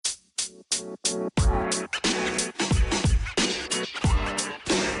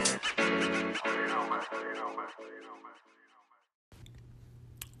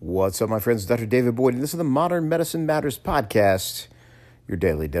What's up, my friends? Dr. David Boyd, and this is the Modern Medicine Matters podcast, your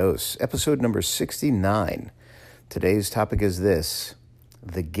daily dose, episode number 69. Today's topic is this: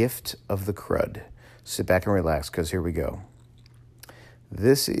 the gift of the crud. Sit back and relax, because here we go.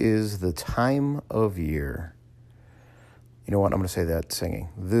 This is the time of year. You know what? I'm going to say that singing.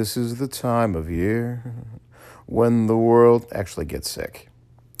 This is the time of year when the world actually gets sick.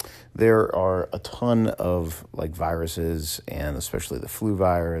 There are a ton of viruses, and especially the flu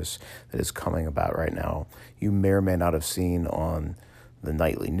virus that is coming about right now. You may or may not have seen on the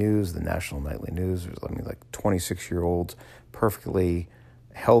nightly news, the national nightly news. There's 26-year-old, perfectly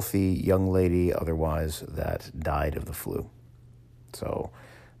healthy young lady otherwise that died of the flu. So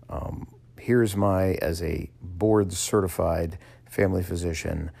here's as a board certified family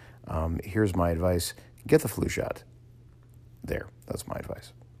physician, here's my advice: get the flu shot. That's my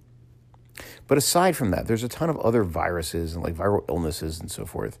advice. But aside from that, there's a ton of other viruses and viral illnesses and so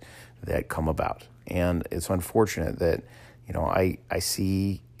forth that come about. And it's unfortunate that, I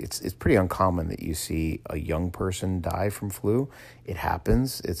see it's pretty uncommon that you see a young person die from flu. It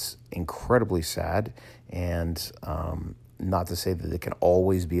happens. It's incredibly sad. And not to say that it can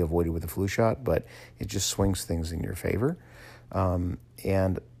always be avoided with a flu shot, but it just swings things in your favor.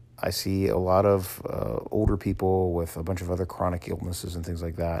 And I see a lot of older people with a bunch of other chronic illnesses and things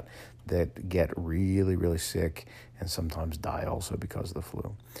like that get really, really sick and sometimes die also because of the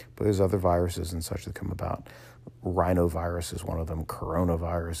flu. But there's other viruses and such that come about. Rhinovirus is one of them.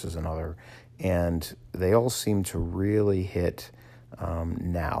 Coronavirus is another. And they all seem to really hit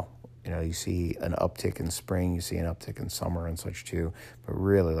now. You see an uptick in spring, you see an uptick in summer and such too. But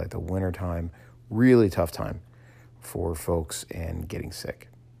really, the winter time, really tough time for folks and getting sick.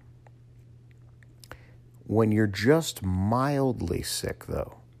 When you're just mildly sick,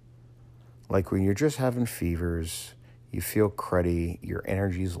 though, when you're just having fevers, you feel cruddy, your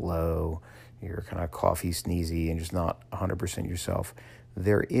energy's low, you're kind of coughy, sneezy, and just not 100% yourself,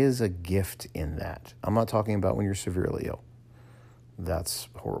 there is a gift in that. I'm not talking about when you're severely ill. That's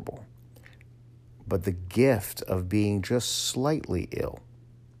horrible. But the gift of being just slightly ill,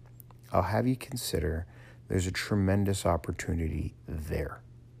 I'll have you consider there's a tremendous opportunity there.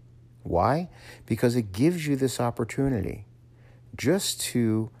 Why? Because it gives you this opportunity just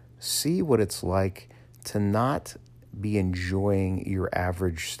to see what it's like to not be enjoying your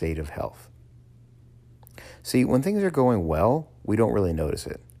average state of health. See, when things are going well, we don't really notice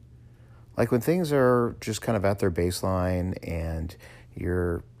it. When things are just kind of at their baseline and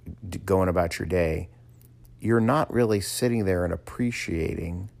you're going about your day, you're not really sitting there and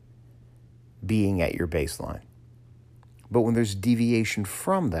appreciating being at your baseline. But when there's deviation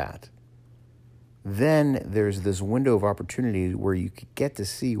from that, then there's this window of opportunity where you could get to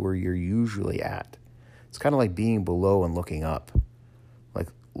see where you're usually at. It's kind of like being below and looking up.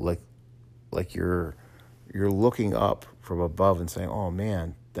 Like you're looking up from above and saying, oh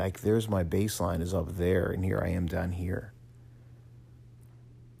man, there's my baseline is up there and here I am down here.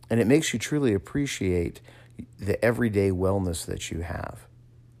 And it makes you truly appreciate the everyday wellness that you have.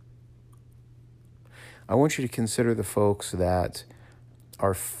 I want you to consider the folks that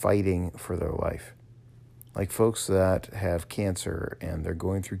are fighting for their life. Folks that have cancer and they're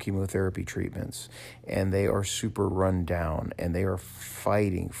going through chemotherapy treatments and they are super run down and they are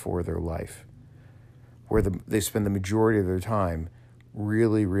fighting for their life, where they spend the majority of their time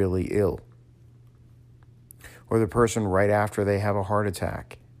really, really ill. Or the person right after they have a heart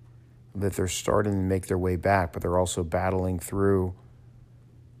attack, that they're starting to make their way back, but they're also battling through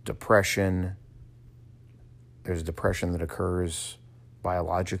depression. There's depression that occurs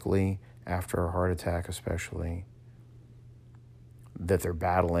biologically after a heart attack, especially, that they're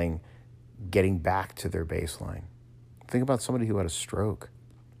battling getting back to their baseline. Think about somebody who had a stroke,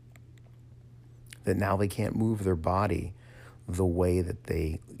 that now they can't move their body the way that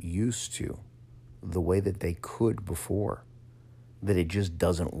they used to, the way that they could before, that it just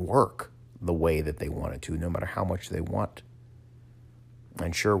doesn't work the way that they want it to, no matter how much they want.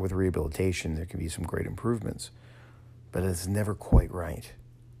 And sure, with rehabilitation, there can be some great improvements, but it's never quite right.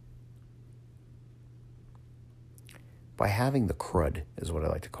 By having the crud, is what I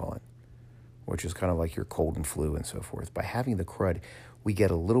like to call it, which is kind of like your cold and flu and so forth. By having the crud, we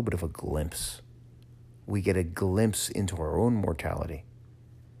get a little bit of a glimpse. We get a glimpse into our own mortality.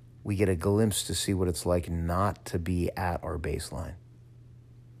 We get a glimpse to see what it's like not to be at our baseline.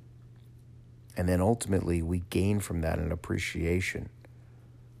 And then ultimately, we gain from that an appreciation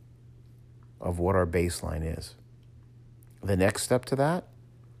of what our baseline is. The next step to that,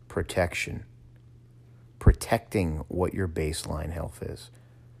 protection, protecting what your baseline health is,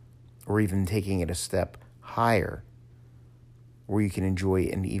 or even taking it a step higher where you can enjoy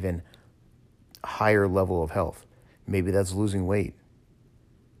an even higher level of health. Maybe that's losing weight.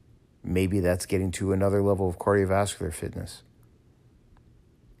 Maybe that's getting to another level of cardiovascular fitness.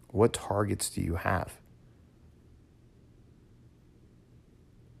 What targets do you have?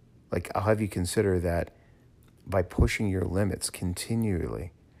 Like, I'll have you consider that by pushing your limits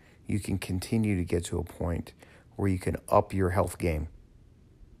continually, you can continue to get to a point where you can up your health game.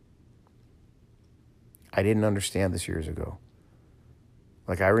 I didn't understand this years ago.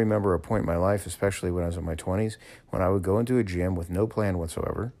 Like, I remember a point in my life, especially when I was in my 20s, when I would go into a gym with no plan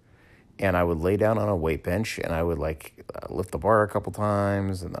whatsoever, and I would lay down on a weight bench, and I would lift the bar a couple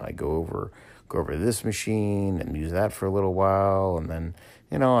times, and then I'd go over this machine and use that for a little while, and then,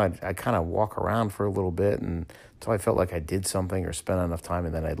 I'd kind of walk around for a little bit until I felt like I did something or spent enough time,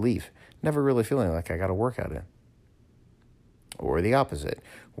 and then I'd leave, never really feeling like I got a workout in. Or the opposite,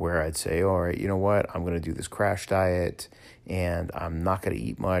 where I'd say, all right, you know what, I'm going to do this crash diet, and I'm not going to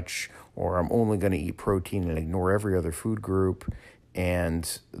eat much, or I'm only going to eat protein and ignore every other food group,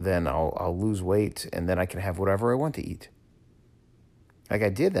 and then I'll lose weight, and then I can have whatever I want to eat. Like, I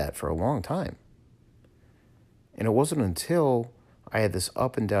did that for a long time. And it wasn't until I had this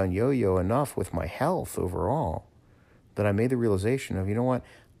up and down yo-yo enough with my health overall that I made the realization of, you know what,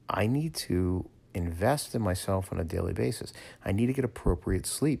 I need to invest in myself on a daily basis. I need to get appropriate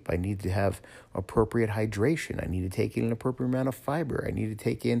sleep. I need to have appropriate hydration. I need to take in an appropriate amount of fiber. I need to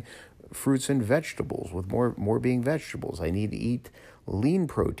take in fruits and vegetables, with more being vegetables. I need to eat lean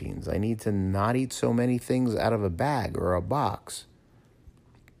proteins. I need to not eat so many things out of a bag or a box.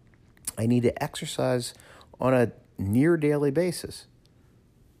 I need to exercise on a near daily basis,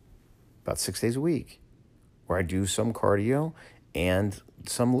 about 6 days a week, where I do some cardio and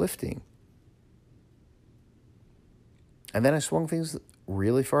some lifting. And then I swung things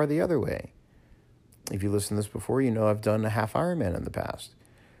really far the other way. If you listened to this before, you know I've done a half Ironman in the past,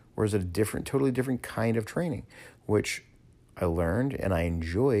 where it's a totally different kind of training, which I learned and I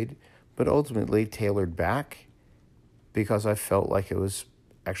enjoyed, but ultimately tailored back because I felt like it was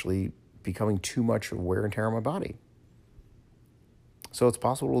actually becoming too much wear and tear on my body. So it's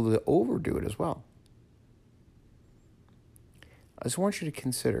possible to overdo it as well. I just want you to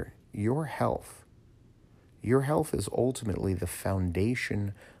consider your health. Your health is ultimately the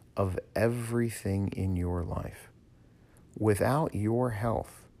foundation of everything in your life. Without your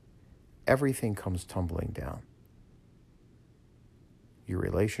health, everything comes tumbling down. Your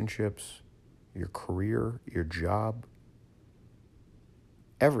relationships, your career, your job,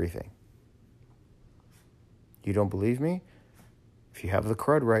 everything. You don't believe me? If you have the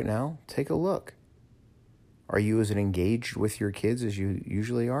crud right now, take a look. Are you as engaged with your kids as you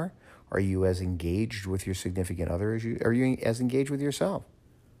usually are? Are you as engaged with your significant other are you as engaged with yourself?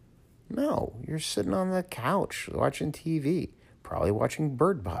 No, you're sitting on the couch watching TV, probably watching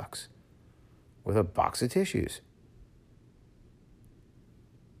Bird Box with a box of tissues.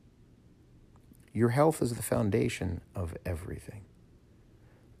 Your health is the foundation of everything.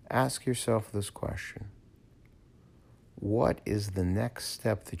 Ask yourself this question. What is the next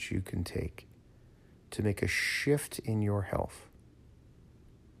step that you can take to make a shift in your health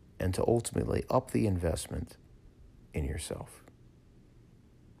and to ultimately up the investment in yourself?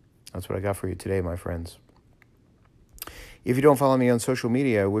 That's what I got for you today, my friends. If you don't follow me on social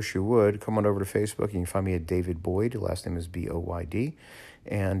media, I wish you would. Come on over to Facebook. You can find me at David Boyd. Last name is Boyd.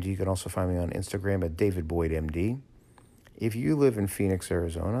 And you can also find me on Instagram at DavidBoydMD. If you live in Phoenix,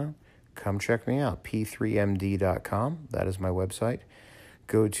 Arizona, come check me out, p3md.com. That is my website.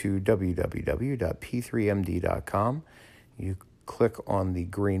 Go to www.p3md.com. You click on the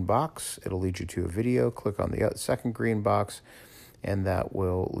green box. It'll lead you to a video. Click on the second green box, and that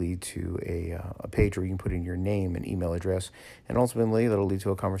will lead to a page where you can put in your name and email address. And ultimately, that'll lead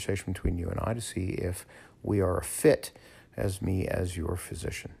to a conversation between you and I to see if we are a fit as me as your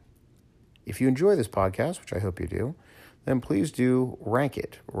physician. If you enjoy this podcast, which I hope you do, then please do rank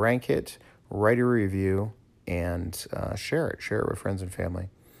it, write a review, and share it with friends and family.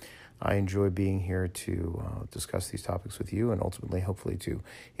 I enjoy being here to discuss these topics with you and ultimately, hopefully, to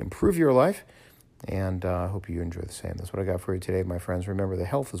improve your life. And I hope you enjoy the same. That's what I got for you today, my friends. Remember, the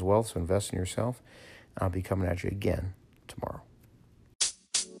health is wealth, so invest in yourself. I'll be coming at you again tomorrow.